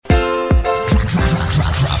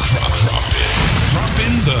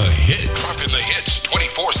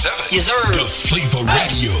Yes, sir.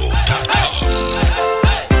 TheFlavorRadio.com.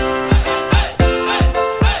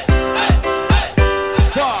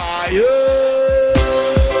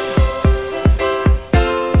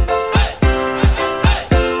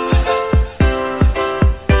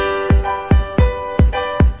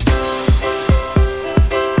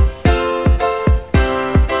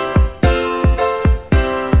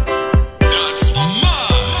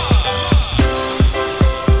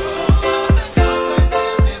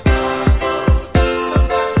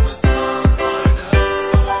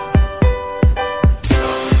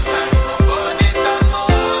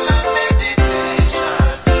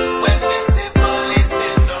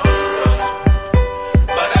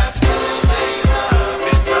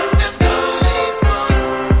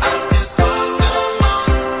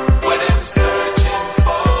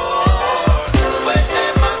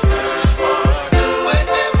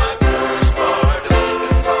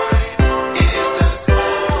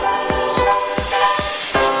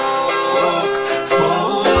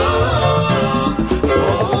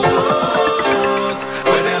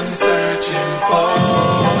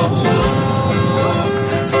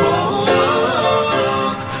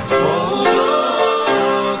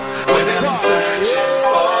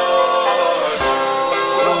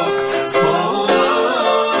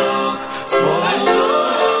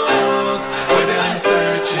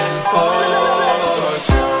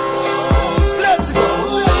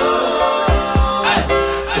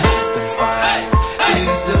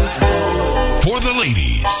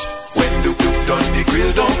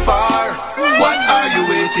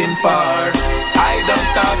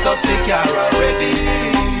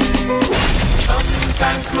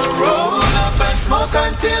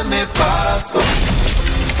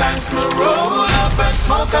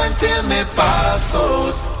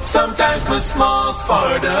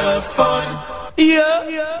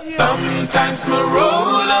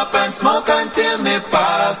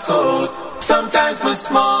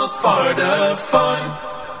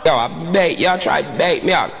 Y'all try to bait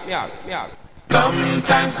me out.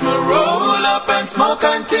 Sometimes me roll up and smoke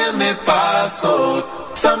until me pass out.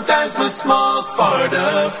 Sometimes me smoke for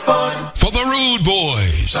the fun. For the Rude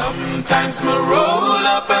Boys. Sometimes me roll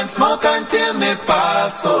up and smoke until me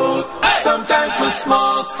pass out. Sometimes me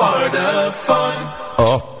smoke for the fun.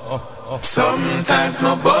 Sometimes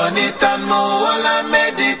me burn it and me hold a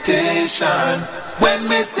meditation. When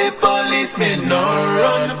me see police, me no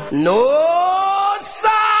run. No.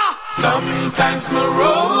 Sometimes me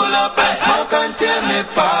roll up and smoke until me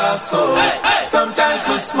pass out. Sometimes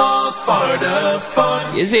me smoke for the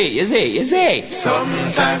fun. You see.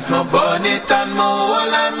 Sometimes me burn it and me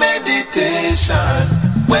hold a meditation.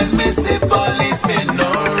 When me see police, me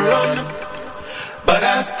no run. But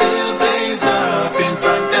I still blaze up in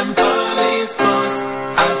front them police bus.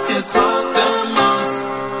 I still smoke the most.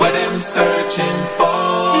 What them searching for?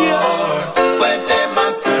 What them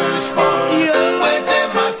a search for? What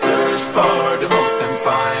them a search for? The most them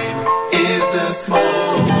find is the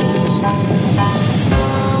smoke.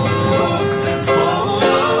 Smoke,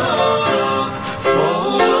 smoke,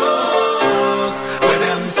 smoke. What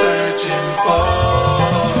them searching for?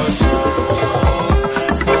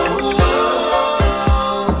 Smoke, smoke.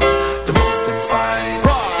 The most them find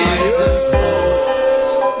is the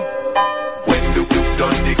smoke. When the cook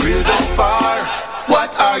done the grill don't fire,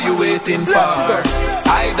 what are you waiting for?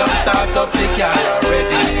 I don't start up the car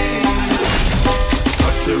already.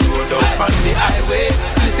 Touch the road up on the highway,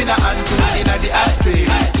 spliff in a hand, two in a the ashtray.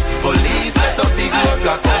 Police set up big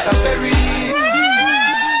roadblock out a ferry.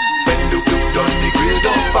 When the cook done the grill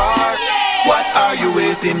don't fire, what are you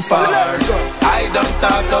waiting for? I don't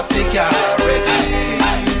start up the car already.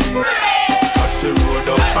 Touch the road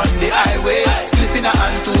up on the highway, spliff in a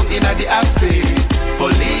hand, two in a the ashtray.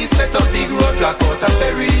 Police set up big roadblock out a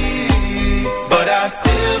ferry. But I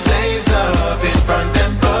still blaze up in front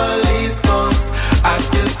them police bus. I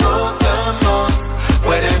still smoke the most.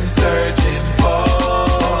 What them searching for?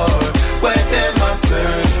 What them a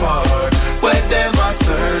search for? What them a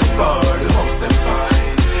search for? The most them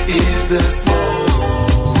find is the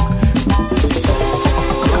smoke.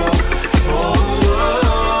 Smoke,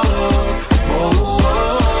 smoke,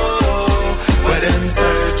 smoke. What them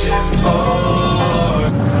searching for?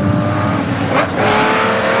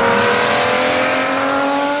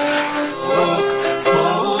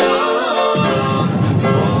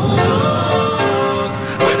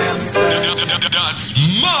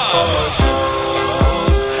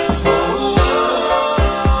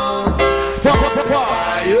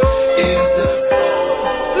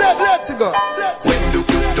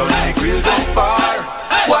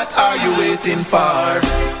 What are you waiting for?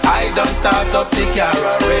 I don't start up the car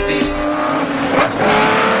already.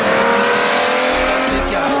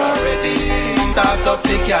 start up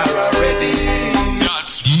the car already.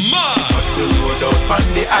 That's mine. Touch the road out on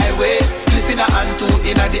the highway, spliff in a hand, two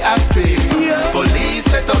in a the ashtray. Police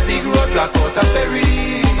set up big roadblock out a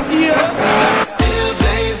ferry. That still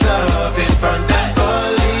blaze up in front of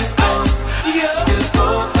police bus. Still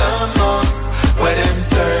smoke the most. Where them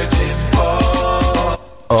searching for?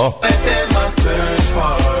 Where them a search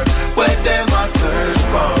for? Where them a search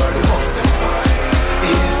for? The most them find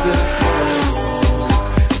is the smoke.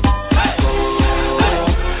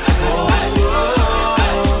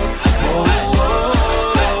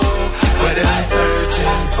 Where them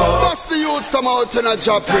searching for? Bust the youths come out in a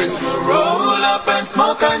job, Prince. Roll up and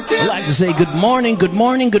smoke until I'd like to say good morning, good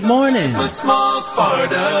morning, good morning. smoke for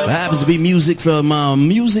the. It happens to be music from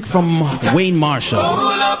Wayne Marshall.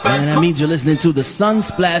 And that means you're listening to the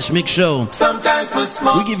Sunsplash Mix Show. Sometimes me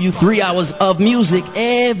smoke. We give you 3 hours of music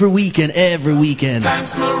every weekend.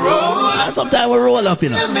 Sometimes me roll. Sometimes we roll up, you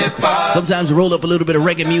know. Sometimes we roll up a little bit of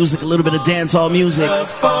reggae music, a little bit of dancehall music.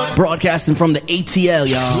 Broadcasting from the ATL,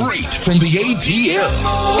 y'all. Straight from the ATL.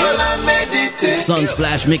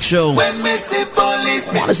 Sunsplash Mix Show. When me see police,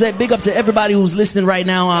 I want to say big up to everybody who's listening right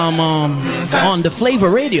now on the Flavor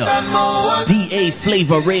Radio. DA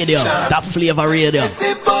Flavor Radio. That Flavor Radio.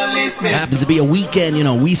 see police, It happens to be a weekend, you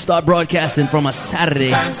know. We start broadcasting from a Saturday.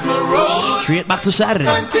 Sometimes me roll Straight back to Saturday.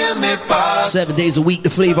 until me pass. 7 days a week, the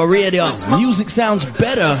Flavor Radio. Music sounds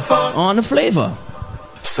better on the Flavor.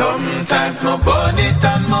 Sometimes me burn it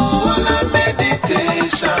and me hold a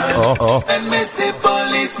meditation. When me see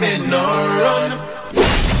police, me no run.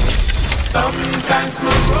 Sometimes me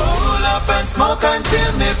roll up and smoke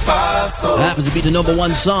until me pass It out. happens to be the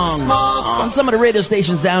 #1 song on some of the radio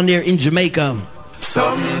stations down there in Jamaica.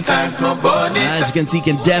 Sometimes me burn As it you can see,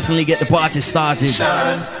 can definitely get the party started.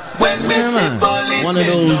 and when me Yeah, see man. police, One of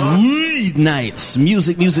me those no midnights.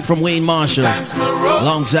 Music from Wayne Marshall. Sometimes me roll.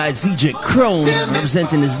 Alongside CJ Chrome,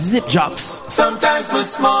 representing the Zip Jocks. Sometimes me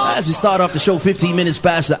smoke. As we start off the show 15 minutes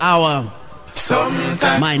past the hour,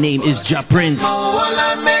 Sometimes my name is Ja Prince. hold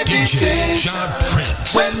a DJ meditation. John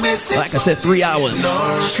Prince. When me see Like I said, 3 hours.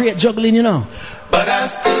 Straight juggling, you know. but I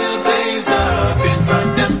still blaze up in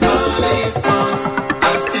front them police bus.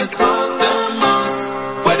 I still smoke the most.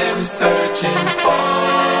 What them searching for?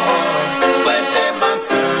 What them a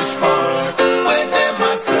search for? What them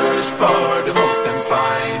a search for? The most them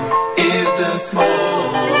find is the smoke.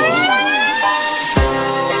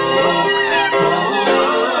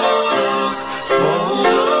 Smoke,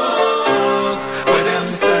 smoke. What them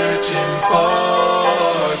searching for?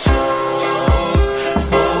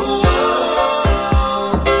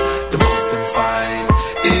 Smoke. The most them find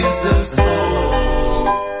is the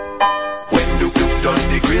smoke. When the cook done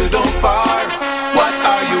the grill don't fire, what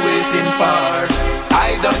are you waiting for? I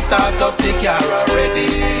don't start up the car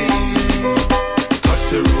already. Touch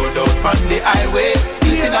the road out on the highway,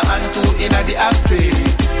 split in a hand, two in a the ashtray.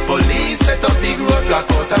 Police set up big roadblock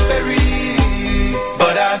out a ferry,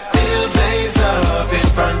 but I still blaze up in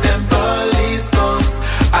front them police bus.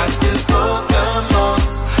 I still smoke the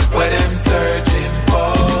most. Where them searching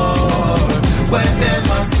for? Where them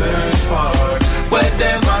a search for? Where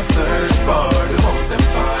them a search for? The most them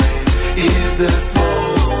find is the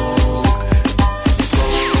smoke.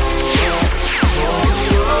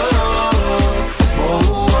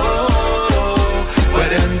 Smoke. Where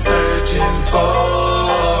them searching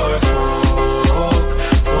for? Smoke.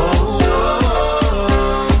 Smoke.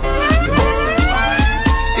 The most them find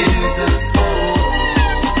is the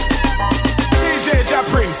smoke. DJ Ja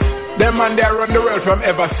Prince, them man they run the world from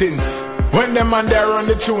ever since. When them man they run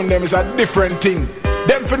the tune, them is a different thing.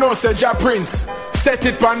 Them for no say Ja Prince, set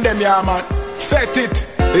it pon them, yeah man. Set it,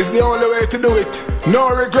 is the only way to do it. No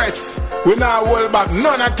regrets, we not hold back,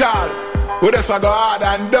 none at all. We just a go hard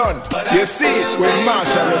and done. You see it when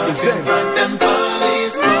Marshall represent. From them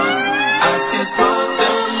police bus, I still smoke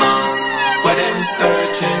the most. What them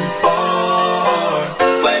searching for?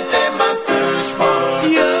 What them a search for?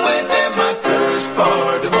 What them a search for?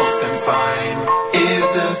 The most them find is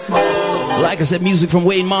the smoke. Like I said, music from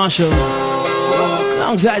Wayne Marshall.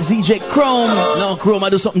 Alongside CJ Chrome. No, Chrome, I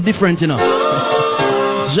do something different, you know.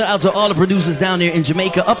 Shout out to all the producers down there in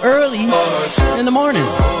Jamaica, up early in the morning,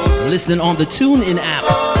 listening on the TuneIn app.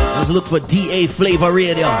 Let's look for DA Flavor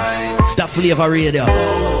Radio. That Flavor Radio.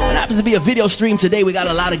 It happens to be a video stream today. We got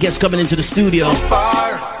a lot of guests coming into the studio.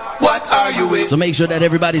 Far, what are you waiting? So make sure that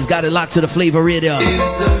everybody's got it locked to the Flavor Radio.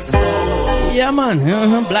 Is the smoke. Yeah, man.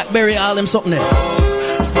 Blackberry, all them something there.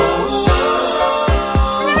 Smoke.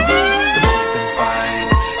 The most them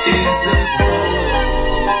find is the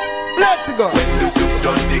smoke. Let's go. When the cook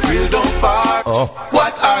done the grill don't fire.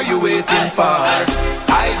 What are you waiting for?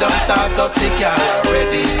 I don't start up the car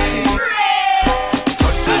already.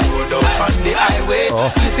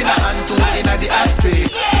 Flipping a hand two in the ashtray.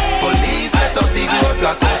 Police set up big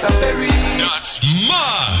roadblock out of ferry. That's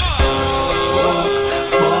mine.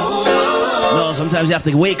 No, sometimes you have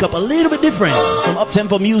to wake up a little bit different. Some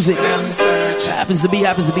up-tempo music. Happens to be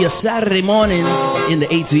a Saturday morning in the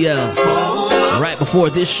ATL. Right before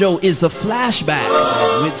this show is the flashback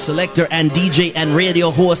with selector and DJ and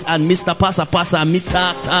radio host and Mr. Pasa Pasa and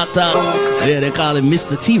Talk. Yeah, they call him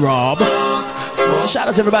Mr. T-Rob. So shout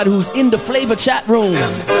out to everybody who's in the Flavor chat room.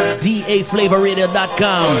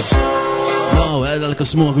 DAFlavorradio.com. Oh, that's like a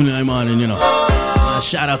smoke in the morning, you know.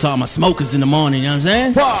 Shout out to all my smokers in the morning, you know what I'm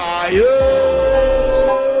saying? Fire!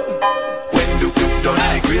 When the cook done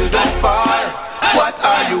the grill done fire, what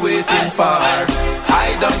are you waiting for?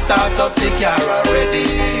 I don't start up the car already.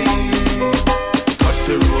 Touch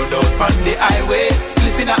the road out on the highway,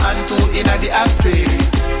 spliffing a hand two in the ashtray.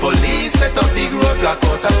 Police set up big roadblock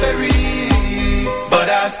out of ferry. But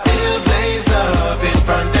I still blaze up in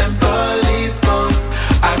front them police posts.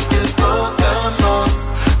 I still smoke the most.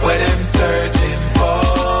 Where them searching for?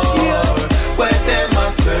 Where them I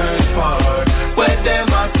search for? Where them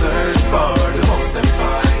I search for? The most them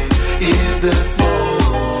find is the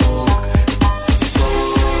smoke.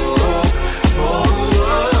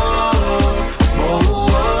 Smoke.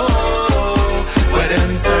 Where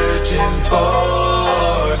them searching for?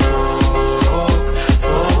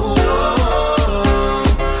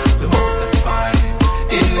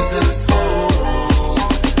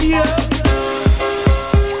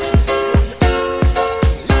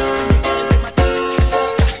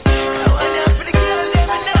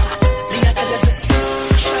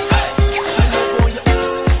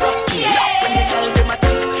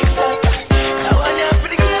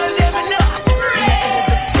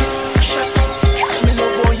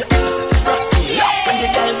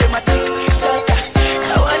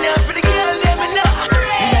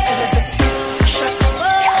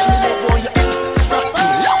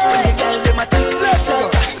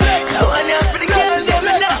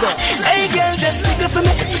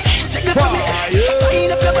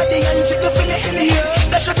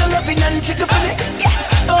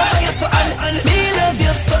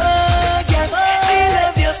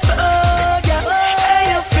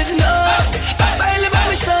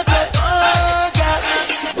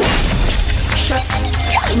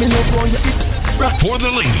 For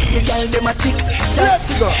the ladies.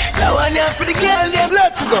 Let's go. Now I know for the girl them.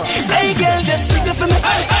 Let's go. Hey girl, just take it for me.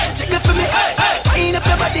 Take it for me. Wind up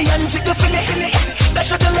your body and take it for me.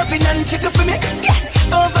 Dash out your loving and take it for me.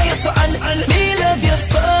 Over your so and me love you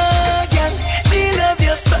so, girl. Me love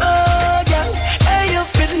you so, girl. Hey, you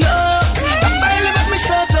feel no. That smile make me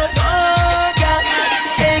shout out, oh girl.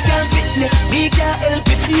 Hey girl, beat me can't help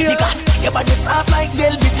it because your body soft like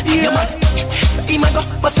velvet. Your man, so he might go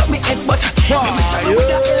bust up me head, but me travel with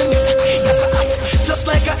a helmet. Yes, I hot, just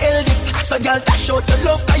like a Elvis. So girl, dash out your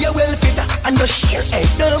love 'cause you well fit and the sheer head,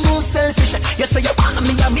 don't move selfish. You say you want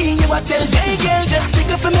me and me, you a tell this. Hey girl, just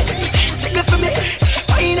take it for me, take it for me.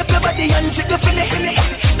 Wind up your body and take it for me.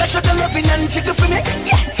 Dash out your loving and take it for me.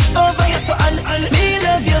 Over your so and me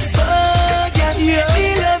love you so, girl.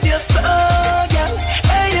 Me love you so, girl.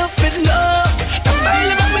 Hey, you feel no. That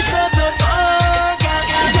smile make me shout out, oh girl.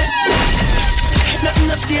 Nothing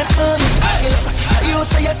to stay for me. You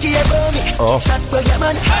say you care about me. Shot for your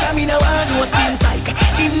man. I mean, no one who seems like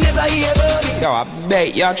he never hear about me. Yo, I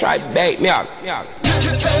bait y'all try to bait me out. Your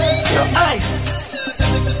ice.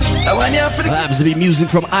 I want you for the. Well, happens to be music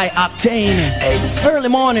from I-Octane. It's early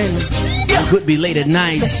morning. It could be late at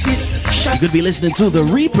night. You could be listening to the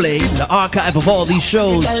replay, the archive of all these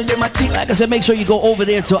shows. Like I said, make sure you go over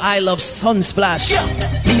there to I Love Sunsplash.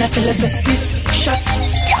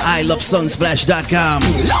 iLoveSunsplash.com.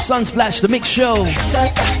 Sunsplash, the mix show.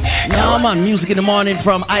 Now I'm on Music in the Morning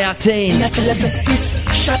from I-Octane.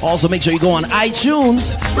 Also, make sure you go on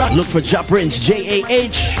iTunes. Look for Ja Prince, Jahprince. Hey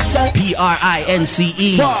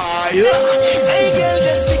girl,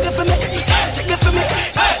 just take it for me. Take it for me.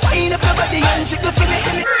 Wind up your body and take it for me.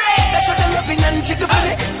 Dash out your loving and take it for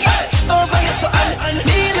me. Over your so and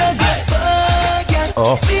me love you so,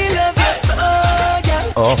 girl. Me love you so,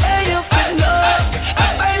 girl. Hey, you feel love. I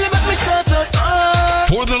smile make me shout out, oh.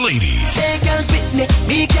 For the ladies. Hey girl, beat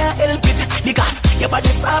me can't help it because your body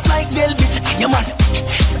soft like velvet. Your man,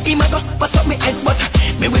 so he might go bust up me head, but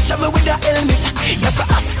me will travel with a helmet. Yes, I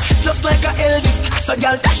hot, just like a Elvis. So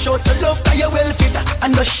girl, dash out your love 'cause you well fit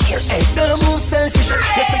and the sheer head, don't move selfish. You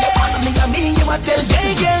say you want me and me, you a tell this.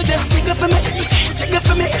 Hey girl, just take it for me, take it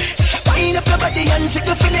for me. Wind up your body and take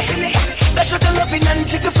it for me. Dash out your loving and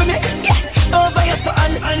take it for me. Over your so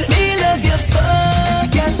and me love you so,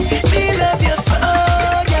 girl. Me love you so,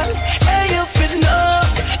 girl. Hey, you feel no.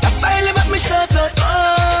 That smile make me shout out.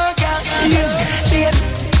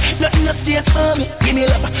 no straight for me. Give me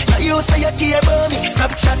love, now you say you care about me.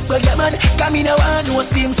 Stop chat for your man, come in a one who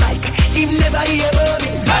seems like him never hear about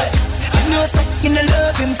me. I know say you no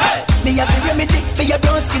love him, so me have to remedy for your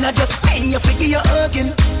brown skin. I just pay you for your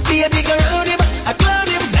hugging. Be a big around him, I clown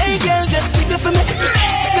him. Hey girl, just take it for me,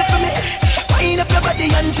 take it for me. Wind up your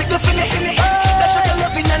body and check it for me. Dash out your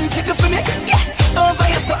loving and check it for me. Yeah, over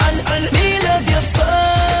your so and me love you so,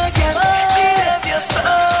 girl. Me love you so,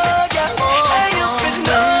 girl. Hey, you feel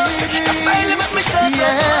no, the style make me shut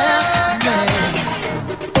up.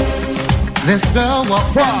 This girl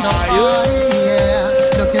walks in the party,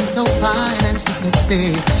 yeah, looking so fine and so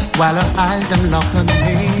sexy, while her eyes them lock on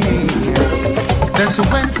me. Then she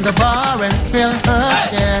went to the bar and filled her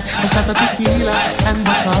share, a shot of tequila and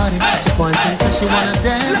Bacardi. She points and says she wanna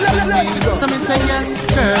dance with me. So me say yes,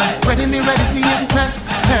 girl, ready to impress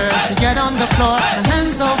her. She get on the floor, her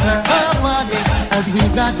hands over her body. As we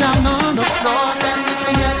got down on the floor, then me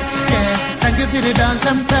say yes, yeah, thank you for the dance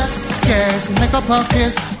and press. Yeah, she make up her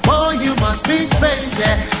face. Oh, you must be crazy.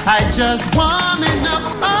 I just warming up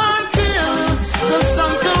until the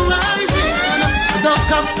sun come rising. The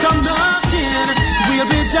cops come knocking. We'll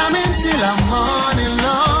be jamming till our morning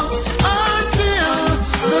long. Until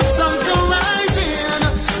the sun come rising.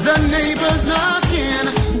 The neighbors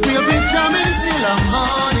knocking. We'll be jamming till our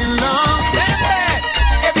morning long.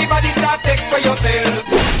 Everybody start take for yourself.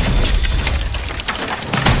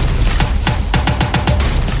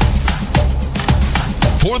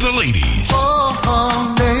 For the ladies.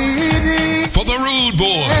 Oh, lady. For the rude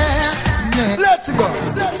boys. Yeah. Let's go.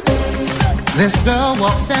 This girl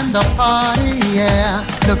walks in the party, yeah,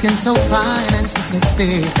 looking so fine and so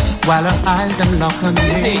sexy, while her eyes them lock on me.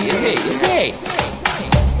 Hey.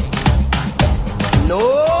 No,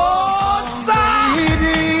 sir.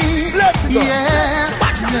 Lady. Let's go. Yeah.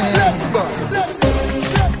 Let's go.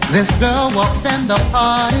 This girl walks in the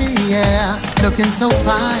party, yeah, looking so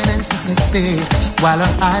fine and so sexy, while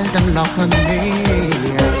her eyes them lock on me.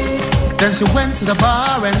 Then she went to the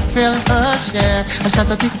bar and filled her share, a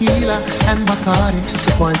shot of tequila and Bacardi.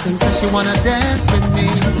 She points and says she wanna dance with me.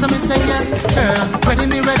 So me say yes, girl, ready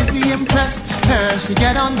to impress her. She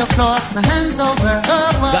get on the floor, my hands over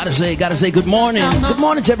her body. Gotta say good morning. Good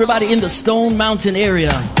morning to everybody in the Stone Mountain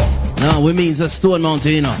area. No, it means a Stone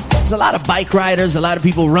Mountain, you know. There's a lot of bike riders, a lot of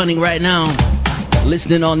people running right now,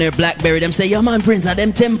 listening on their Blackberry. Them say, yeah man, Prince,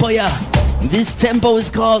 them tempo, yeah. This tempo is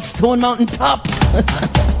called Stone Mountain Top.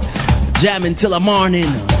 Jamming till the morning.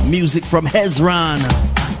 Music from Hezron.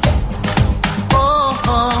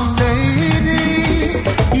 Oh, lady,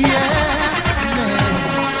 yeah.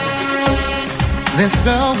 This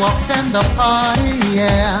girl walks in the party,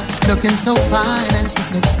 yeah, looking so fine and so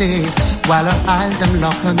sexy, while her eyes them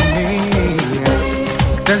lock on me.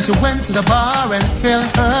 Then she went to the bar and filled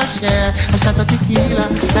her share, a shot of tequila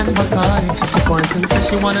and Bacardi. She points and says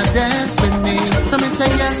she wanna dance with me. So me say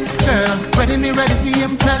yes, girl, ready to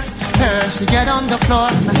impress her. She get on the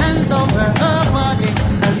floor, my hands over her body.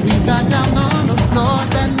 As we got down on the floor,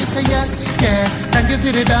 then me say yes, yeah, thank you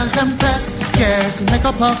for the dance and press. Yeah, she make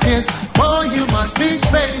up her face. Oh, you must be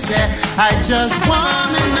crazy. I just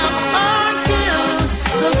warming up until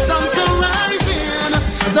the sun come rising.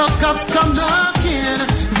 The cops come knocking.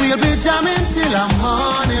 We'll be jamming till our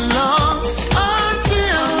morning long.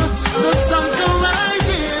 Until the sun come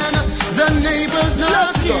rising. The neighbors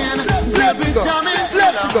knocking. We'll be jamming till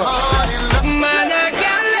our morning long. Man, I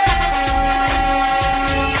can't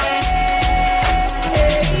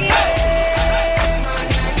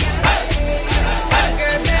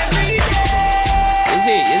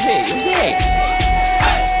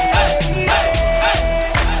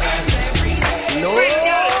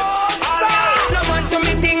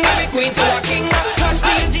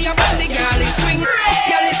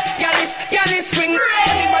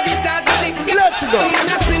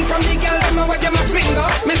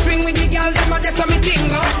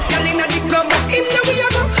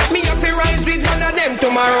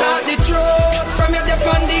Start the truth from your def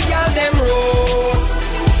on the girl them road.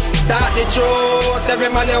 Start the truth, every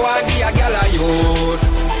man you want be a girl a youth.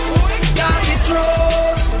 Start the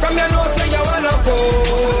truth from your nose so you wanna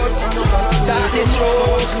code. Start the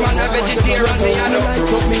truth, man a vegetarian me a no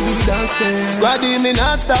fruit. Squaddy me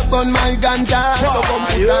not stop on my ganja. So come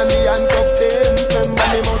put on the handcuff them. Remember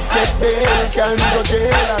me must get bail. Carry me go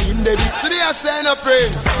jail and in the beat. So they are saying a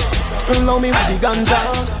praise. Love me with the ganja.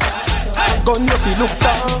 Gun you fi look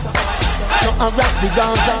for. No harass the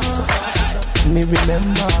Gaza. Me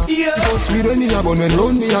remember. First we when me a bun when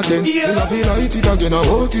round me a ten. Me a feel like it again, I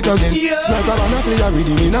want it again. Like a banana play a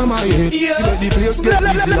rhythm in my head. You make the place get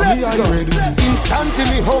easy and me a red. Instantly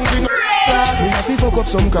me hungry. We have to fuck up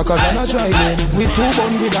some crackers and a dry bread. With 2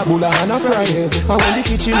 bun with a bulla and a fry head. And when the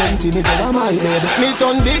kitchen empty, me go on my bed. Me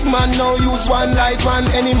turn big man now, use one light one.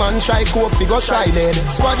 Any man try coke, fi go try lead.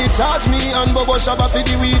 Squaddy charge me and Bobo Shabba fi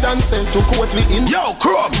the weed and sell to court we in. Yo,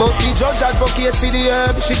 crop. But the judge advocate for the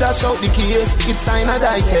herb. She dash out the case, it's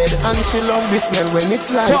cyanided. And she love the smell when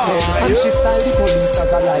it's lighted. And she style the police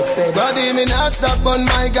as a light said. Squaddy me not stop on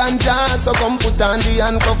my ganja. So come put on the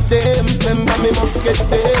handcuff them. Remember me must get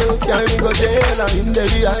bail. Carry me go jail and in the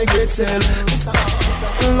I get sell.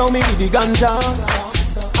 Love me with the ganja.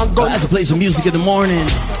 As I play some music in the morning,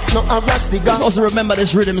 no, you're supposed to remember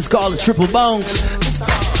this rhythm is called a triple bounce.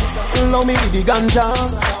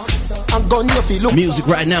 Music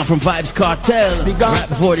right now from Vibes Cartel. Right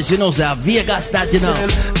before this, you know, Sir Vegas that, you know.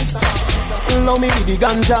 Love me with the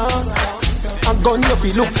ganja. A gun you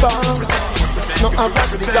feel look for. No,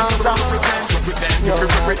 arrest the ganja.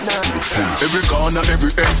 Every corner,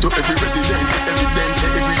 every end to every resident, every dance,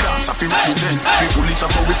 every dance, I feel represent. The police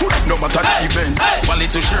are so we foot, no matter the event.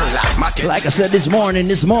 Like I said this morning,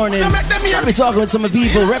 I'll be talking with some of the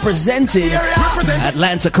people representing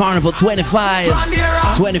Atlanta Carnival 25,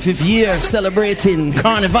 25th year, celebrating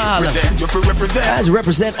Carnival. Guys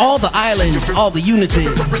represent all the islands, all the unity,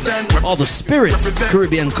 all the spirit,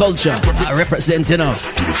 Caribbean culture. I represent, you know.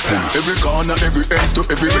 Every corner, every end to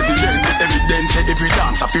every resident, every dance, every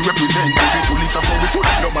dance, I feel represent. The police are so we foot,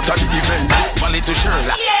 no matter the event. Valley to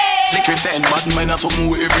Sherlock. Liquid then, bad man are something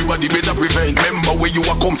where everybody better prevent. Remember where you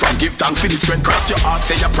are come from, give thanks for the strength. Cross your heart,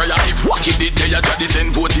 say your prayer. If Wacky did, they are just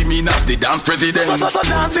send vote him in as the dance president. So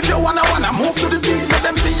dance if you wanna move to the beat. Let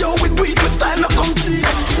them see you, we do it with style, no come cheap.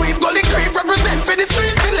 Sweep, gully, creep, represent for the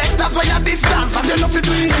street. Selectors where you this dance and you know fit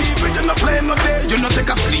me. When you not play no day, you not take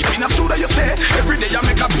a sleep. In a studio you stay, every day you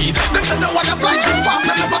make a beat. Them say they wanna fly too fast,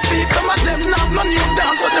 they never speak. Some of them not no new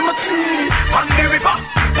dance, so them a cheat. On the river,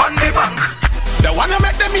 on the bank. They wanna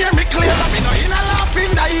make them hear me clear. I mean, no in a laugh in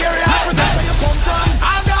the area. Represent where you come from.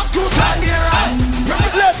 I'll just go to the area.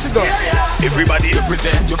 Let's go. Everybody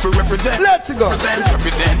represent, you feel represent. Let's go.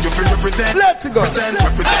 Represent, you feel represent. Let's go.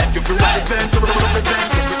 Represent, you feel represent.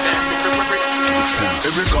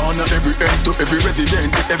 Every corner, every end to every resident,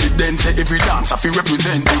 every dance, every dance, I feel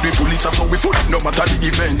represent. To the police are so we foot, no matter the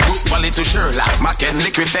event. Valley to Sherlock, Macken,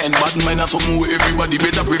 Liquid then. Bad man are something where everybody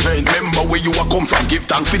better prevent. Remember where you are come from, give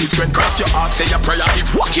thanks for the strength. Cross your heart, say your prayer. If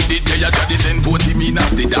Wacky did, they are just send vote him in as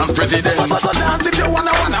the dance president. So dance if you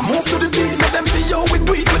wanna move to the beat. Let them see you, we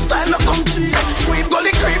do it with style, no come cheap. Sweep,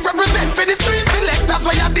 gully, creep, represent for the street. Selectors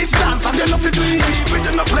where you this dance and you know fit me. When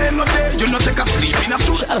you not play no day, you not take a sleep in a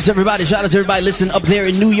studio. Shout out to everybody, listen up there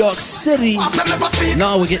in New York City.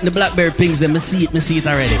 No, we're getting the Blackberry pings then. Me see it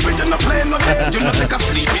already.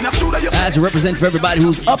 As a represent for everybody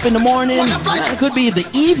who's up in the morning, it could be the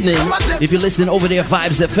evening if you're listening over there,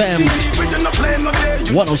 Vibes FM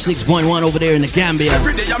 106.1 over there in the Gambia.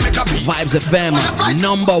 Vibes FM,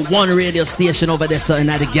 #1 radio station over there in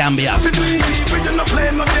the Gambia.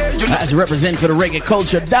 As a represent for the reggae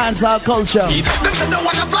culture, dancehall culture.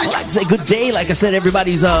 I'd like to say good day. Like I said,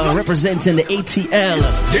 everybody's representing the ATL,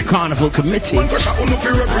 the Carnival Committee. And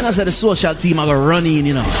I said the social team are gonna run in,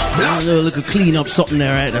 you know. Look a clean up something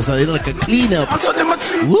there, right? That's like a clean up.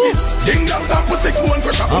 Woo.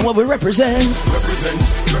 And what we represent.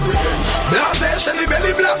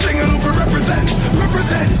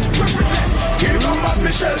 Keep on Mad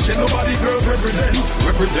Michelle, she nobody girls represent.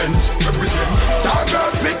 Star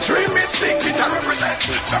girls, big dream, me sing, it I represent.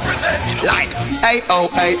 Like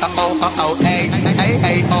A-O-A-O-O-O-A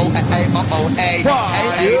A-A-O-A-O-O-A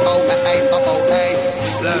A-A-O-A-O-O-A.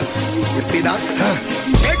 You see that?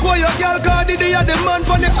 Take away your girl, cause the day of the man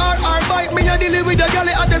for the RR bike. Me a deal with the girl,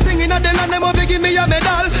 at the thing in the land, them a give me a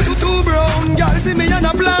medal. Two brown girl, see me on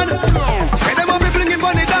a plan. Say them a be flinging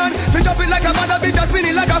money down. We chop it like a bad beat, spin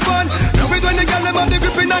it like a fun. Love it when the girl, them have the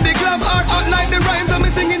gripping and the glam. Out like the rhymes, and me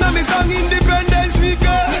singing and me song. Independence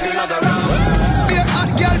speaker. Be a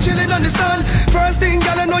hot girl chilling on the sun. First thing,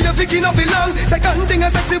 girl, I know you're picking up it long. Second thing, I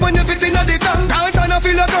sexy when you're fitting on the tongue. Dance and I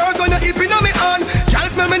feel a girls when you're hipping on me on. Girl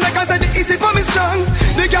smell me like I said the easy for me strong.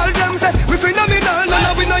 The girl them say we phenomenal.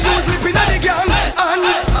 And we no use lipping on the girl. And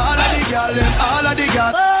all of the girl them, all of the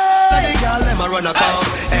girl them a run a come.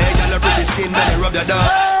 Hey girl, a pretty skin, then you rub your dog.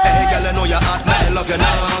 Hey girl, I know you're hot, man, I love you now.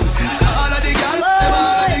 All of the girl, them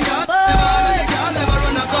all of the girl, them a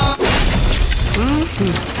run a come.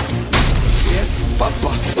 Yes,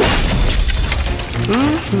 Papa.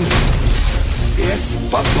 Yes,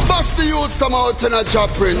 Papa. Bust the youths come out in a job,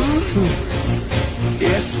 Prince.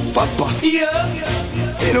 Yes, Papa. Yeah.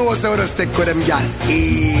 You know what's how to stick with them, y'all?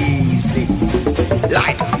 Easy.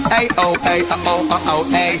 Like.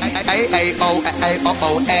 A-O-A-O-O-A.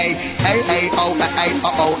 A-A-O-A-O-O-A.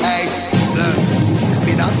 A-A-O-A-O-O-A.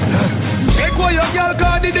 See that? Take away your girl,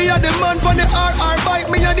 cause the day of the man for the RR bike.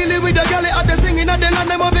 Me a deal with the girl at the thing in the land.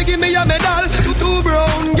 Them a give me a medal. Two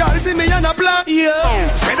brown girl see me and a plan. Yeah.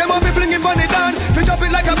 Say them a be flinging bunny down. Fi chop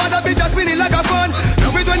it like a bad bitch, spin it like a fun.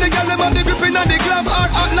 Love it when the girl them have the gripping and the glam.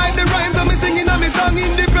 RR like the rhymes and me singing and me song.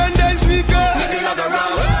 Independence weekend.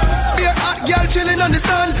 Be a hot girl chilling on the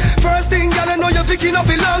sun. First thing girl I know you're picking up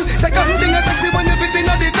it long. Second thing I sexy when you fit in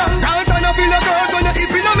the tongue. Dance and I feel a girls when you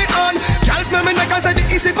hipping on me on. Girls smell me like I said the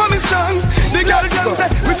easy for me strong. The girl jam say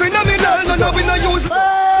we phenomenal, so now we no use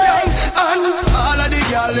and all of the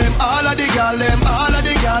girl them, all of the girl them, all of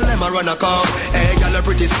the girl them a run a come. Hey girl, a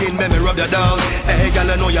pretty skin, make me rub you down. Hey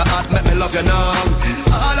girl, I know you're hot, make me love you now.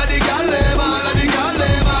 All of the girl them, all of the girl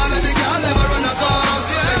them, all of the girl them a run a come.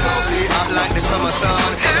 J.O.P. hot like the summer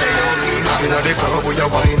sun. J.O.P. hot like the club with your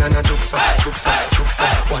wine and a juksa, juksa, juksa,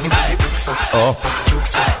 wine to the juksa,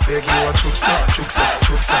 juksa, beg you a juksa, juksa,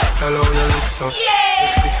 juksa, hello you look so.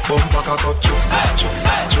 Bumper cock up, juksa,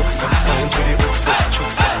 juksa, juksa, wine to the juksa,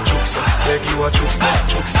 juksa, juksa, beg you a juksa,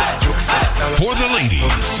 juksa, juksa. For the ladies,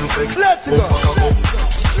 let's go.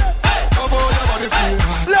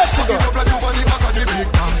 Let's go.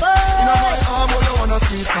 In my arm, all I wanna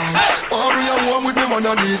see style. Or bring you home with me one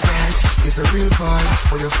of these nights. It's a real fight,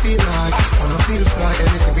 what you feel like. Wanna feel fly,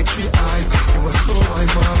 anything with 3 eyes. You was so wine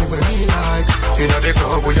for me when me like. In the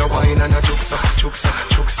club with your wine and a juksa, juksa,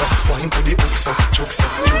 juksa. Wine to the uksa, juksa,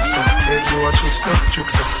 juksa. Take you a juksa,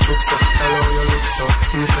 juksa, juksa. Hello, you look so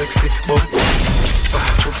sexy, bump.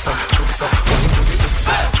 Juksa, juksa. Wine to the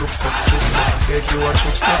uksa, juksa, juksa. Take you a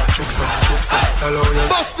juksa, juksa, juksa. Hello, you.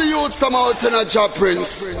 Bust the youths come out in a job,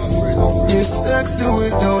 Prince. You're sexy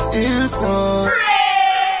with those heels on.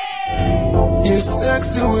 You're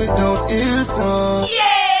sexy with those heels on.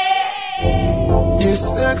 You're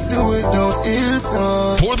sexy with those heels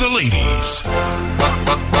on. for the ladies.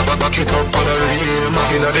 Back it up on a real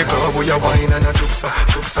man. In the club with your wine and a juksa,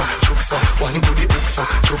 juksa, juksa. Wine to the juksa,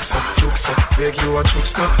 juksa, juksa. Beg you a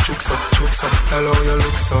juksa, juksa, juksa. Hello, you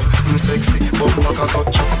look so sexy. Bumper cock up,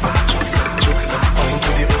 juksa, juksa, juksa. Wine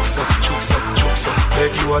to the juksa, juksa, juksa.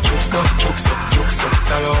 Beg you a juksa, juksa, juksa.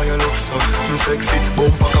 Hello, you look so sexy.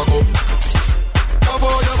 Bumper cock up.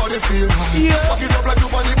 Boy, your body feel right. Back it up like you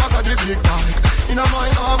on the back of the big bike. In my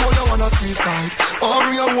arm, all I wanna see is tight. Or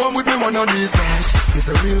bring you home with me one of these nights. It's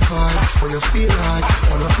a real fight, what you feel like.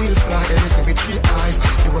 Wanna feel fly, anything with 3 eyes.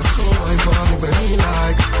 You was so wine for me when he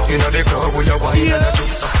like. In the club with your wine and a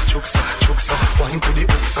juksa, juksa, juksa. Wine to the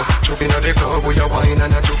uksa, juksa. In the club with your wine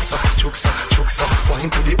and a juksa, juksa, juksa. Wine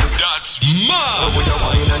to the uksa. That's mine. With your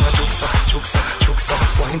wine and a juksa, juksa, juksa.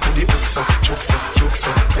 Wine to the uksa, juksa,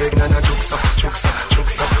 juksa. Big nana juksa, juksa,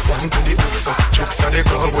 juksa. Wine to the uksa, juksa. The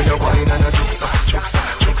club with your wine and a juksa, juksa,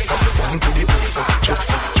 juksa. Wine to the uksa,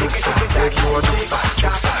 juksa, juksa. Beg you a juksa,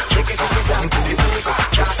 juksa, juksa. Wine to the uksa,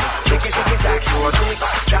 juksa, juksa. Beg you a juksa,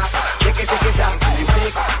 juksa, juksa.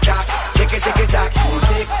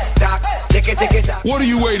 What are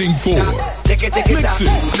you waiting for? Mix it.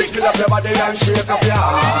 Jiggle up your body and shake up your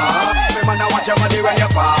heart. Remember watch your body when you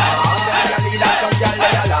pass. You need that some girl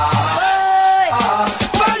lay along.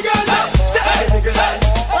 Bad girl, jiggle and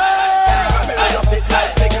me love fit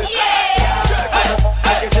like jiggle.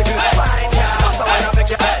 Make it jiggle, wine down. So when I make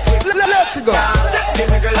you wiggle, Let's go.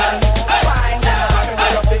 jiggle and wine down. Me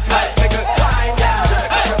love fit like jiggle, wine down.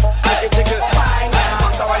 Make it jiggle, wine down.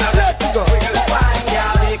 So when I make you wiggle, wine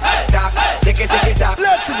down. Tick it,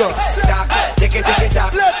 Let's go. tick it,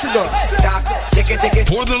 Let's go. tick it.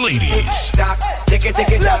 For the ladies. Tick it,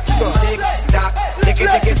 Let's go. tick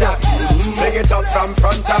it. Bring it up from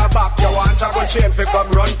front or back. You want a good chain fi come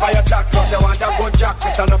run for your jack. Cause you want a good jack fi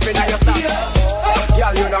stand up inna your sack.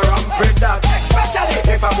 Girl, you know ramp with that.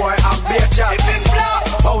 Especially if a boy have beer chat.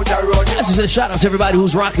 Out the road. As I said, shout out to everybody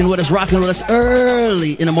who's rocking with us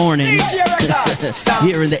early in the morning.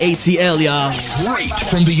 Here in the ATL, y'all. Straight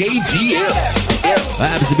from the ATL.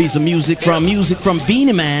 Happens to be some music from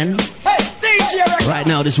Beanie Man. Right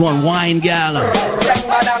now, this one, Wine Gala.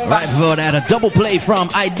 Right before that, a double play from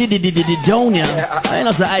Idonia. I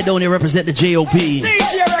know, so Idonia represent the J.O.P.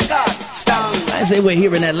 I say we're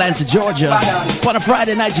here in Atlanta, Georgia. On a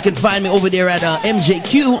Friday night, you can find me over there at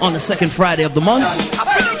MJQ on the second Friday of the month.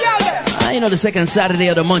 You know, the second Saturday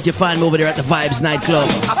of the month, you find me over there at the Vibes Nightclub.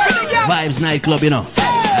 Vibes Nightclub, you know.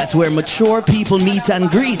 That's where mature people meet and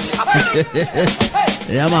greet.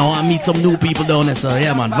 Yeah, man, I want to meet some new people down there, so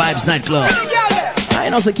yeah, man, Vibes Nightclub. I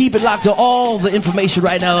know, so keep it locked to all the information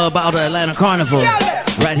right now about Atlanta Carnival.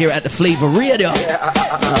 Right here at the Flavor Radio.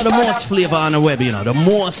 The most flavor on the web, you know. The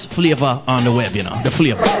most flavor on the web, you know. The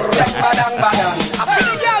flavor.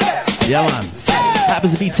 Yeah, man.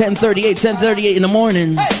 Happens to be 10:38 in the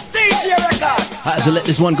morning. I had to let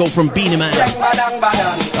this one go from Beanie Man.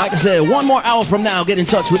 Like I said, one more hour from now, get in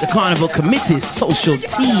touch with the Carnival Committee social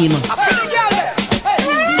team.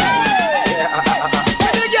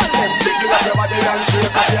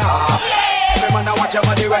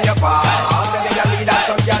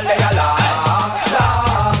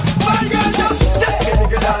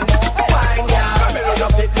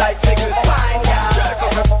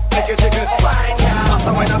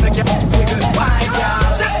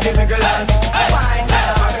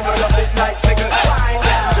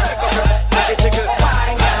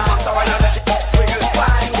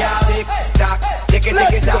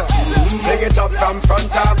 From front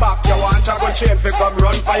or back, you want a good chain fi come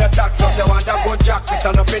run for your jack. Plus you want a good jack fi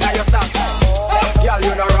stand up inna your sack. Girl,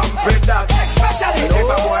 you no ramp with that, especially if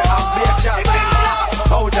a boy have big chat.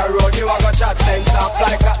 Out the road you a go chat, things off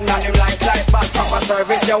like cotton and him like bad. Proper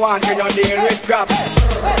service you want, you no deal with crap.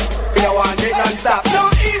 You want it non-stop, no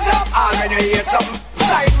ease up. All when you hear something,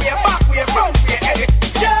 side way, back way, front way, edit.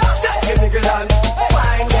 Yeah, set the nigga down,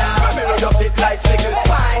 fine yeah. Come me load up it like sickle,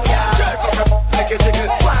 fine yeah. Jerk up, make it jiggle,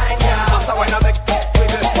 fine yeah. So when I make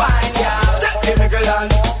wiggle, wine, yeah. Step the niggle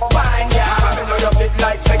and wine, yeah. I mean, you fit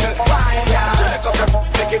like fickle, wine, yeah. Jerk up,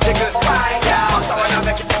 make it jiggle, wine, yeah. So when I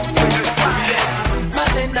make it wiggle, wine, yeah. My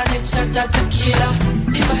tender neck shot at tequila.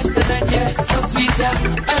 The vibes tonight, yeah, so sweet, yeah.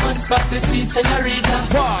 I want to spark the sweet señorita.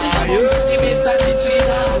 The bass and the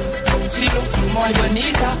tweeter. She look more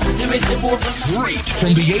bonita. The way she move straight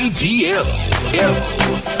from the ATL.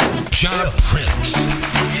 John Prince.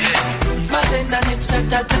 My tender neck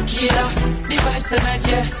shot at tequila. The vibes tonight,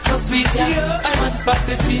 yeah, so sweet, yeah. I want to spark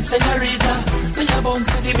the sweet señorita. When you bounce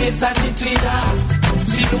to the bass and the tweeter.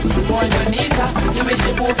 She look more bonita. The way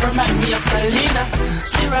she move remind me of Selena.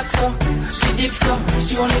 She rocks so, she dips so.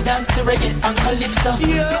 She only dance to reggae and calypso.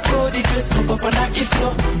 Look how the dress look up on her hips so.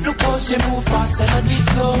 Look how she move fast and not do it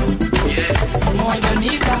slow. More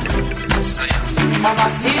bonita.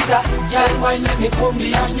 Mamacita, girl, why let me come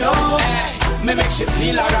behind you? Me make she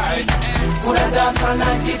feel alright. Coulda dance all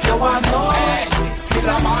night if you want to. Till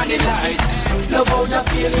I'm on the light. Love how you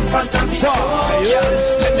feel in front of me so. Yeah,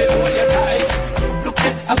 let me hold you tight. Look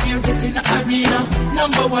at up here getting the arena.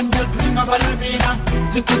 Number one girl prima ballerina.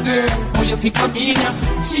 Little girl, how you feel come in ya?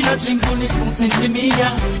 She no drink only spoon sense in me ya.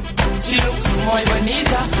 She look more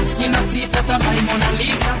bonita. You know see that I'm my Mona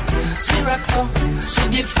Lisa. She rocks so, she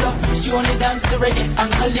dips so. She only dance to reggae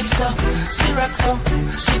and calypso. She rocks so,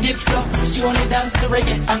 she dips so. She only dance to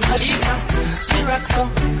reggae and calypso. She rocks so,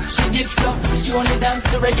 she dips so. She only dance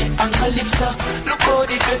to reggae and calypso. Look how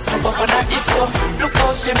the dress pop up on her hips so. Look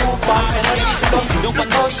how she move fast and her beats go. Look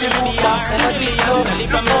how she move fast and her beats go.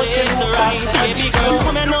 Look how she move fast and her beats go.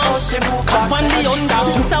 Look how she move fast and her beats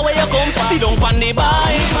go. This is where you come from. Sit down on the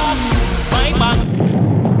bike, right back.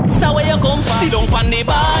 This is where you come from. Sit down on the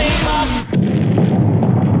bike.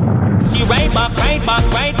 She right back, right back,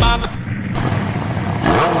 right back.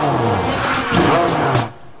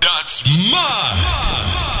 That's mine.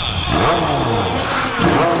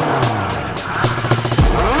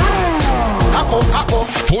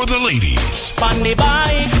 For the ladies. On the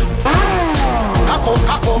bike.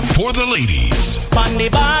 For the ladies. On the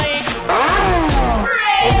bike.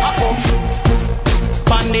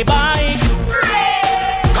 On the bike.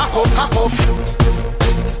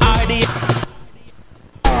 Are the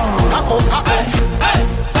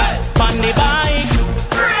on the bike.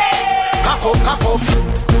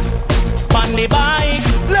 On the bike.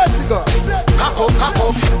 Let's go.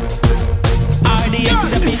 RDX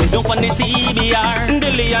jump on the CBR.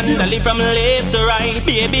 Dilly and Dally from left to right.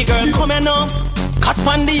 Baby girl, come here now. Catch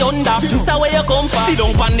on the Honda. This is where you come from. Sit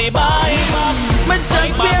down on the bike. Me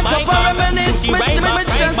just wait for a reminisce. Me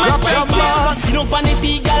just drop your floor. Sit down on the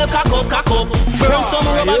seagull. Cock up, cock up. From some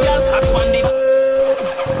rubber girl. Catch on the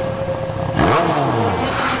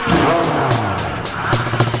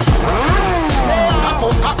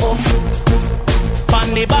on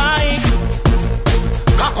the bike.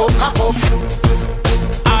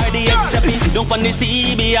 RDX sit down on the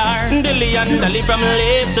CBR. Dilly and Dally from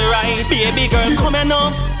left to right. Baby girl, come here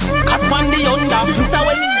now. Catch on the Honda. This is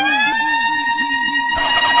where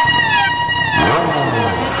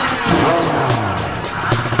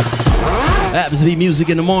happens to be music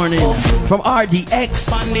in the morning from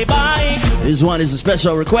RDX. on the bike. This one is a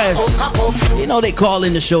special request. You know they call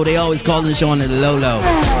in the show. They always call in the show on the low low.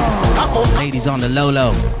 Ladies on the low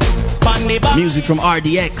low. On the bike. Music from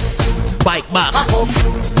RDX. Bike back.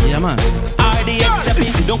 Yeah man.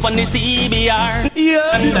 RDX, don't on the CBR.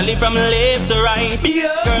 Yeah. And Dali from left to right.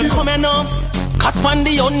 Yeah. Girl, come here now. Catch on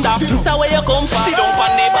the under. This is where you come from. Sit down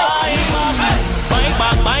on the bike back.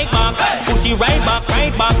 Bike back. Push it right back.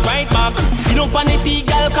 Right back. Sit down on the sea,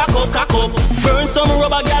 girl, cock up. Burn some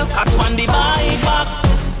rubber, girl, catch on the bike back.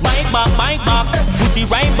 Bike back. Push it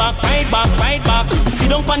right back. Sit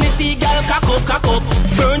down on the sea, girl, cock up.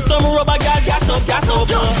 Burn some rubber, girl, gas up.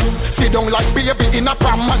 Sit down like baby in a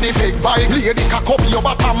pram and the big bike. Lady cock up your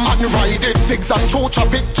bottom and ride it. Zigzag through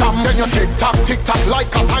traffic jam. Then you tick tock like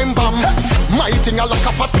a time bomb. My thing a like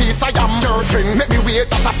a fat piece I am jerking. Make me weight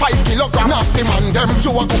at a 5 kilogram. Nasty man them,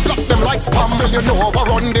 you a go block them like spam. Till you know I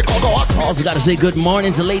run the cocoa. Also gotta say good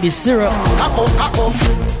morning to Lady Syrup. Cock up.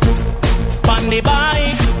 On the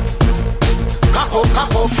bike. Cock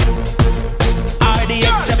up.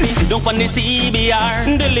 RDX, don't on the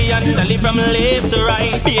CBR. Dali from left to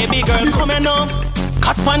right. Baby girl, come here now.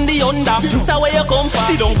 Catch on the under. This is where you come from.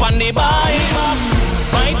 Sit down on the bike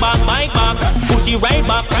back. Push it right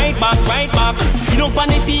back. Sit down on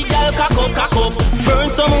the sea, girl, cock up. Burn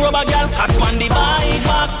some rubber, girl, catch on the bike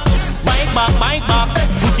back.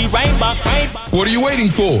 Push it right back. What are you waiting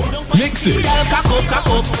for? Mix it. Girl, cock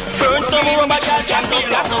up. Burn some rubber, girl, gas up.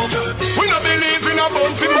 We don't believe in a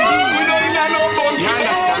bun for bone. We don't in a no bun. You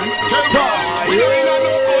understand? Tell girls, we don't in a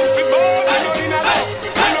no bun for bone. We don't in a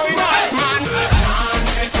man. Man,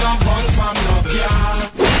 take no bun from no girl.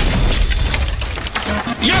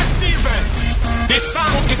 Yes, Stephen. This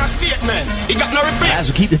song is a statement. It got no repeat. As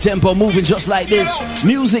we keep the tempo moving just like this,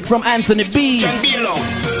 music from Anthony B. Can be alone.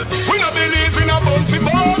 We don't believe in a bun for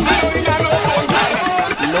bone. We don't in a no bun. You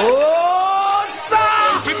understand? No,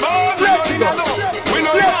 sir. For bone. We don't in a no. We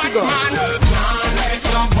don't in a man.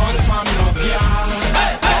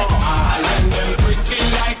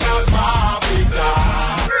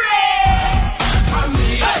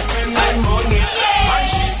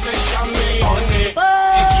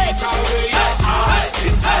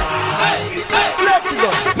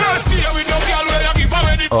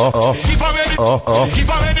 Give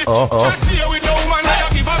already. Stay with no woman where you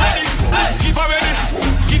give already.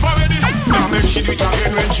 Now make she do it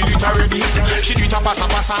again when she do it already. She do it a passa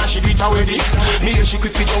and she do it already. Me she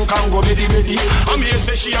quick to junk and go ready. And me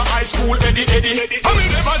say she a high school Eddie. And me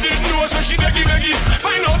never did know so she beggy.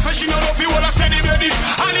 Find out so she know if you wanna steady ready.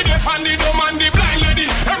 And the deaf and the dumb and the blind lady.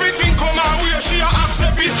 Everything come her way she a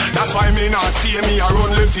accept it. That's why me not stay me a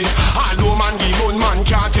run left it. Although man the gun man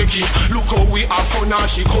can't take it. Look how we have fun and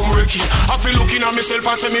she come wreck it. I feel looking at myself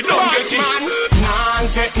and say me don't get it. Man, nah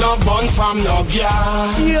take no bun from no girl.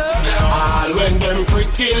 All when them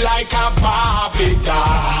pretty like a Barbie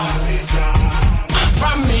doll.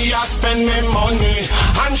 From me I spend me money.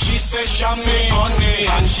 And she say she me honey.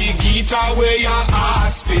 And she get away a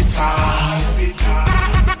hospital.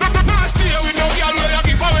 Nah stay with no girl where you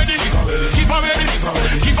give already.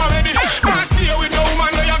 Nah stay with no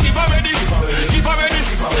woman where you give already.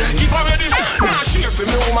 Nah share for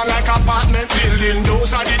me woman like apartment building.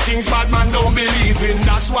 Those are the things bad man don't believe in.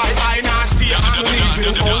 That's why I nah stay and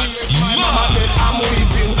leaving. I'm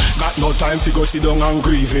weeping. Got no time to go sit down and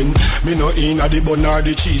grieving. Me no in a the bun or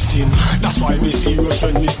the cheese tin. That's why me serious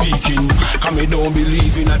when me speaking. Cause me don't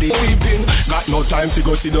believe in a the weeping. Got no time to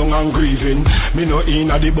go sit down and grieving. Me no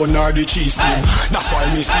in a the bun or the cheese tin. That's why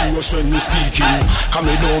me serious when me speaking. Cause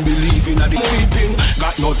me don't believe in a the weeping.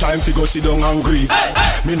 Got no time to go sit down and grieve.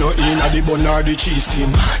 Me no in a the bun or the cheese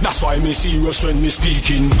tin. That's why me serious when me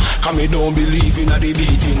speaking. Cause me don't believe in a the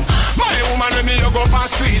beating. My woman when me you go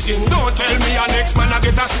past squeezing. Don't tell me a next man I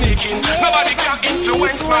get a sneaking. Nobody can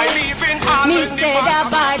influence my living. Me say that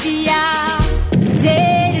body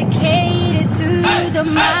dedicated to the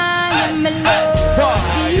man and my love.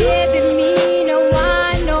 Baby, me no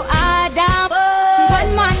one, no Adam.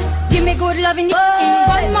 One man, give me good loving, yeah.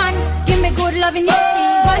 One man, give me good loving,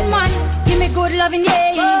 yeah. One man, give me good loving,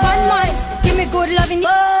 yeah. One man, give me good loving,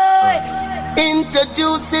 yeah.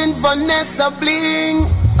 Introducing Vanessa Bling.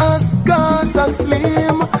 Us girls are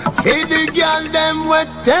slim. Hey, the girl them we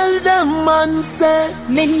tell them man say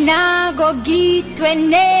me nah go get we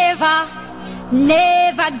never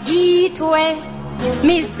get we.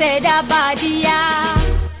 Me say that body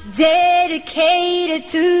dedicated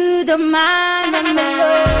to the man and my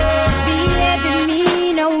love. Baby,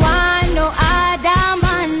 me no one, no other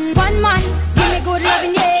man. One man, give me good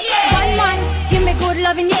loving, yeah. One man, give me good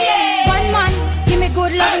loving, yeah. One man, give me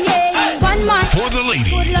good loving, yeah. One man, for the ladies.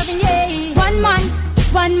 Good loving, yeah.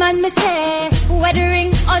 One man, me say.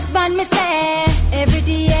 Wedding husband, me say. Every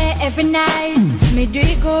day, every night. Me Me do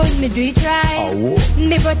it good, me do it right.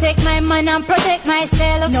 Me protect my man and protect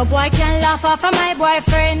myself. No boy can laugh off of my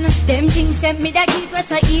boyfriend. Them things sent me that it was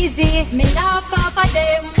so easy. Me laugh off of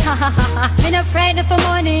them. Me no frightened for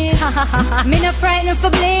money. Me no frightened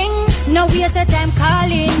for bling. No waste of time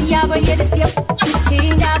calling. Y'all go hear the same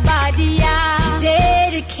thing. That body, yeah.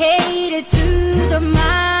 Dedicated to the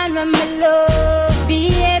man when me love.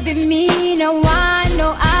 Baby, me no one,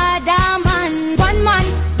 no other man. One man,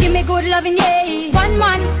 give me good loving, yeah. One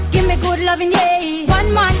man, give me good loving, yeah.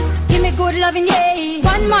 One man, give me good loving, yeah.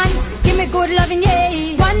 One man, give me good loving, yeah.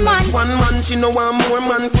 One man, she know one more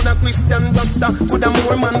man. Coulda Christian Buster, coulda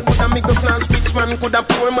more man. Coulda middle class rich man, coulda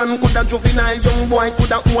poor man. Coulda juvenile young boy,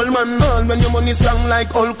 coulda old man. All when your money strong like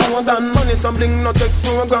Hulk Hogan. Money something not take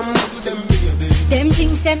program. Them baby. Them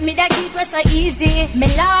things sent me that it was so easy. Me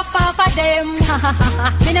laugh off of them.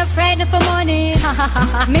 Me no frightened for money.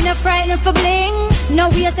 Me no frightened for bling. No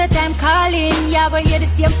waste of time calling. Y'all go hear the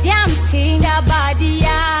same damn thing. That body,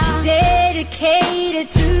 yeah.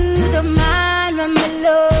 Dedicated to the man when me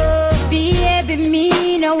love. Baby,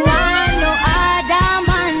 me no one, no other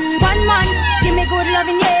man. One man, give me good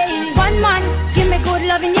loving, yeah. One man, give me good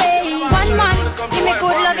loving, yeah. One man, give me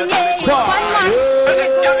good loving, yeah. One man.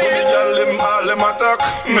 So me girl them all them attack,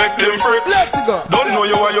 make them fret. Let's go. Don't know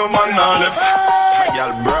you are your man now left.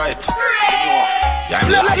 Girl bright.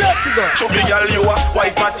 Let's go. So big girl you a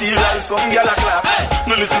wife material, some girl a clap.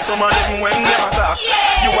 No listen some of them when them attack.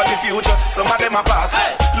 You are the future, some of them a pass.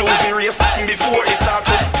 Lose the race before it start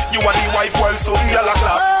up. You are the wife while some girl a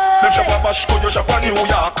clap. Them shop a bash, go you shop a New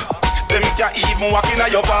York. Them can't even walk in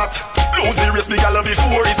your path. Lose the race, big girl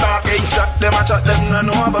before it start. Hey, chat them, I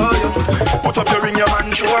know about you. Put up your ring, your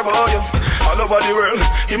man sure about you. All over the world,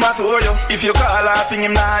 him a tour you. If you call laughing,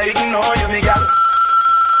 him not ignore you, me girl.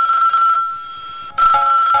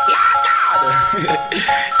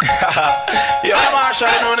 Yeah, Marsha,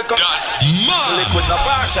 you know the that's mad. Liquid the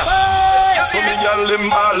Marsha. So me girl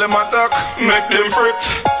them all them attack, make them fret.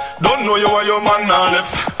 Don't know you are your man now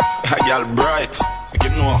left. Girl bright, you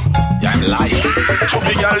know. Yeah, I'm lying. So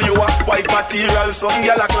me girl you a wife material, some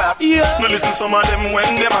girl a clap. No listen some of them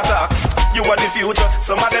when them attack. You are the future,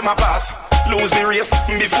 some of them a pass. Lose the race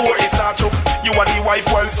before it start up. You are the wife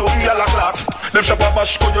while some girl a clap. Them shop a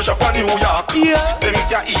bash, go you shop a New York. Them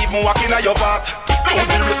can't even walk in your path. Lose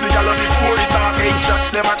the race, big girl before it start. Hey,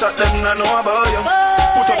 chat them, I know about you.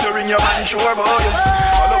 Put up your ring, your man sure about you.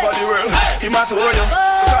 All over the world, him a tour you.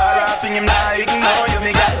 Call laughing, him not ignore you,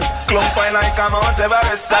 me girl. Clump I like a Mount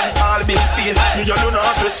Everest and all big speed. Me girl do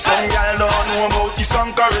not stress, some girl don't know about the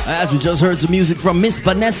song chorus. As we just heard some music from Miss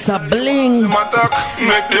Vanessa Bling.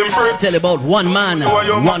 Make them fret. Tell about one man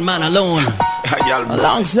alone.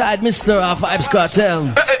 Alongside Mr. Vibes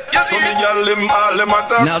Cartel.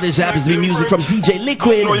 Now this happens to be music from CJ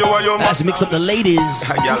Liquid. As we mix up the ladies,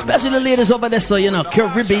 especially the ladies over there, so you know,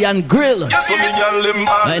 Caribbean Grill.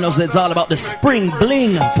 I know so it's all about the Spring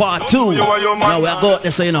Bling Part 2. Now we are going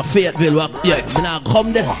there, so you know, Fayetteville. Yeah, we now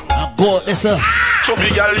come there. I go there, sir.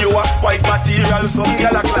 Chubby girl, you a wife material, some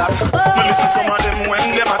girl a class. No listen some of them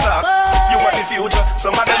when them attack. You are the future,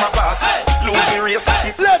 some of them a pass. Lose the race,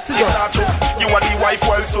 let's go. You are the wife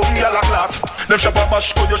while some girl a clot. Them shop a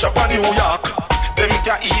bash, go you shop a New York. Them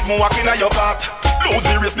can't even walk in your path. Lose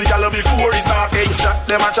the race, big girl before it start. Hey, chat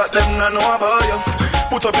them, I know about you.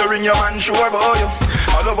 Put up your ring, your man sure about you.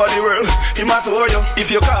 All over the world, him a tour you.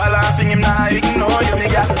 If you call laughing, him not ignore you,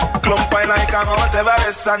 me girl. Clump I like a Mount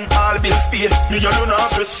Everest and all bills paid. Me girl do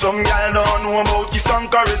not stress, some girl don't know about the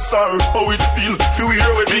song chorus or how it feel. Feel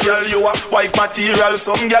weird with me girl, you a wife material,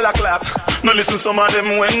 some girl a clot. No listen some of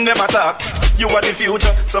them when them attack. You are the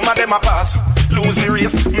future, some of them a pass. Lose the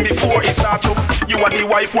race before it start up. You are the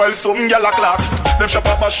wife while some girl a clot. Them shop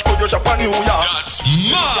a bash, go you shop a New York. That's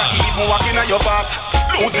mad. Even walking on your path.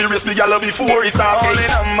 Lose the race, big girl before it start. Only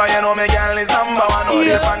number, you know me girl is number one. Oh,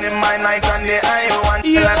 they on the mind night and the eye one.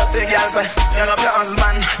 Tell her up the girl say, you know your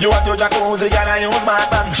husband. You want your jacuzzi, girl, and use my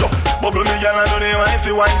band. Sure, bubble me girl and do the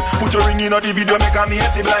wifey wine. Put your ring in the video, make a me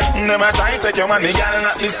hate it blind. Never try take your man, me girl,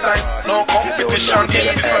 not this time. No competition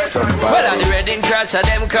in this one. Well, at the wedding crash,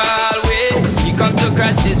 them call we. You come to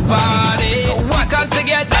crash this party. We come to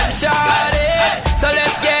get them shorties. So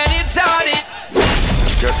let's get it started.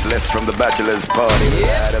 Just left from the bachelor's party. A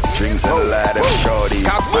lot of drinks and a lot of shorty.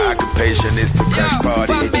 My occupation is to crash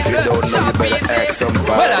party. If you don't know, you better ask somebody.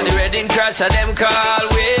 Well, at the wedding crash, them call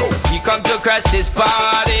we. You come to crash this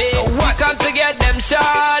party. We come to get them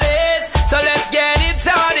shorties. So let's get it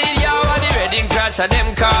started. Yo, at the wedding crash,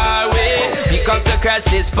 them call we. You come to crash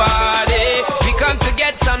this party. We come to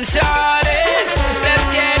get some shorties. Let's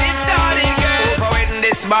get it started, girl. For waiting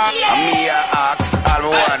this bar. Me a ask. All I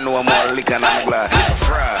want no more liquor and glass.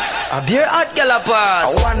 Frost. A beer hot gal a pass.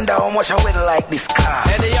 I wonder how much I win like this car.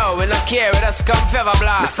 Hey yo, we not care, we just come fever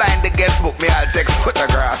blast. Me sign the guest book, me I'll take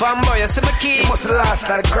photograph. Fanboy, you see my key? You must last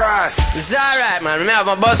like grass. It's alright man, me have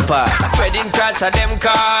my bus pass. Wedding crash at them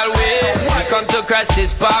call we. We come to crash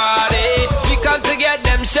this party. We come to get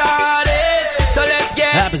them shawties. So let's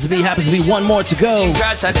get. Happens to be one more to go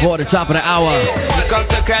before the top of the hour. We come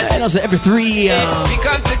to crash. And also every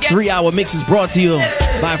 3-hour mix is brought to you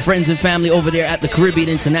by friends and family over there at the Caribbean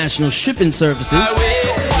International Shipping Services.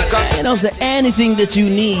 And also anything that you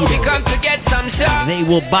need, they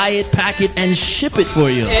will buy it, pack it, and ship it for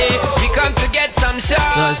you. We come to get some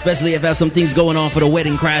shots. So especially if you have some things going on for the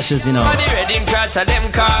wedding crashes, you know.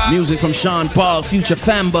 Music from Sean Paul, Future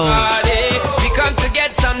Fambo. We come to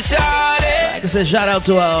get some shots. Like I said, shout out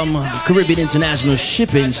to Caribbean International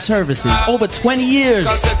Shipping Services. Over 20 years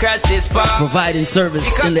providing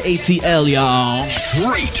service in the ATL, y'all.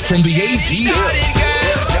 Straight from the ATL.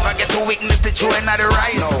 Never get to witness the chewing of the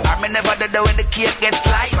rice. I may never do when the cake gets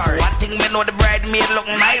sliced. One thing me know the bridesmaid look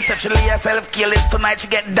nice. Actually herself kill is tonight she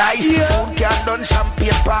get diced. Food can done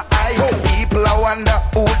champagne per ice. People I wonder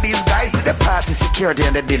who these guys. They pass the security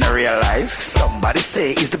and they didn't realize. Somebody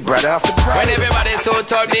say he's the brother of the bride. When everybody's so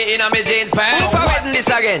told me in a me jeans pants. For wedding this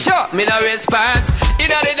again, sure, me no response.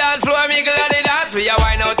 In a the dance floor, me go the dance. We a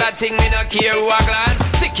wine out that thing, me no care who a glance.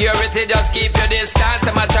 Security just keep your distance.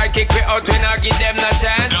 I'ma try kick me out, we not give them no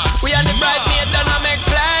chance. We are the bridesmaid, don't make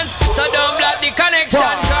plans. So don't block the connection.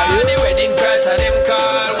 Call the wedding crash and them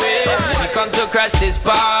call we come to crash this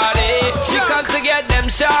party. We come to get them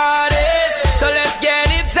shawties. So let's get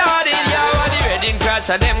it started. Yeah, the wedding crash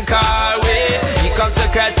and them call we come to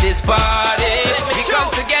crash this party. We come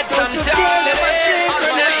to get some shawties.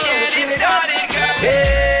 Let's get it started, girl.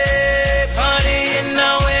 Hey, party in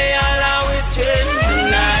the way I'll always chase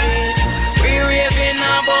tonight. We raving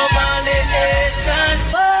above all the haters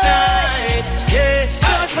tonight. Yeah,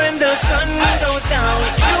 cause when the sun goes down,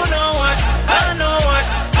 you know what, I know what,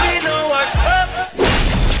 we know what's up.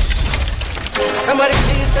 Somebody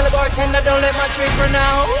please tell the bartender don't let my drink run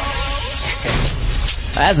out.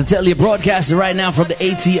 As I tell you, broadcasting right now from the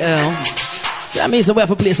ATL. So that means we have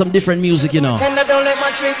to play some different music, you know. Tender, don't let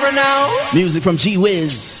my drink run out. Music from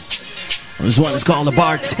G-Wiz. This one is called The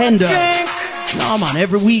Bartender. No, man,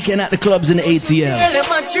 every weekend at the clubs in the ATL. Don't let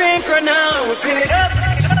my drink run out. Fill it up.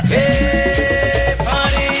 Hey,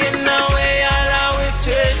 party in the way I'll always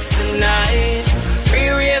chase tonight. We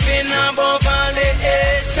raving above all the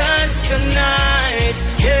haters tonight.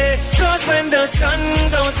 Yeah, cause when the sun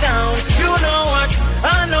goes down, you know what,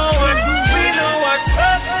 I know what, we know what's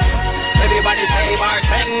up. Everybody say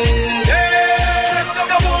bartender.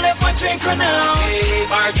 Don't let my drink run out. Hey,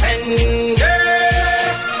 bartender.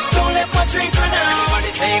 Don't let my drink run out.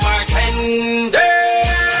 Everybody say bartender.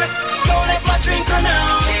 Don't let my drink run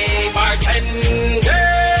out. Hey, bartender.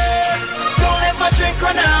 Don't let my drink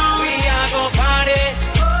run out. We are go party.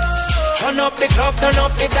 Turn up the club, turn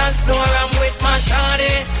up the dance floor. I'm with my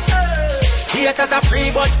shawty. Haters are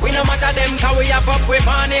free, but we no matter them, cause we have up with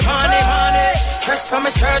money. Fresh from my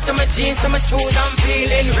shirt to my jeans to my shoes, I'm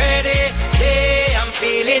feeling ready. Yeah, I'm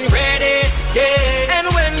feeling ready. Yeah, and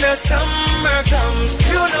when the summer comes,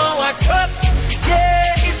 you know what's up.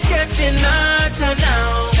 Yeah, it's getting hotter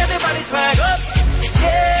now. Everybody swag up.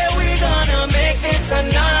 Yeah, we gonna make this a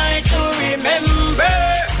night to remember.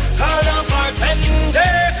 Call the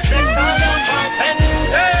bartender. Let's call the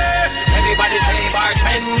bartender. Everybody say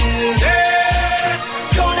bartender.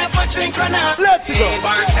 Don't let my drink run out. Let's go. Hey,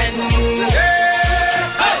 bartender.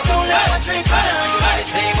 Don't let my drink run out. Everybody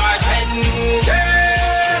say bartender.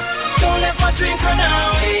 Don't let my drink run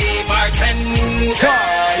out. Hey, bartender.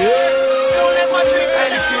 Don't let my drink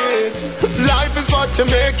run out. Life is what you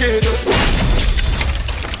make it.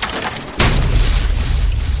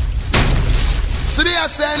 So they are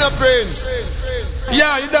saying up, Prince.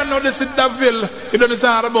 Yeah, you don't know this in Daville. You don't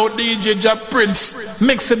know about DJ Jab Prince.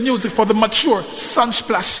 Mixing music for the mature.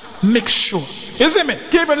 Sunsplash, mix sure. You see me?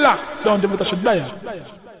 Keep it locked. Don't do it, I should die.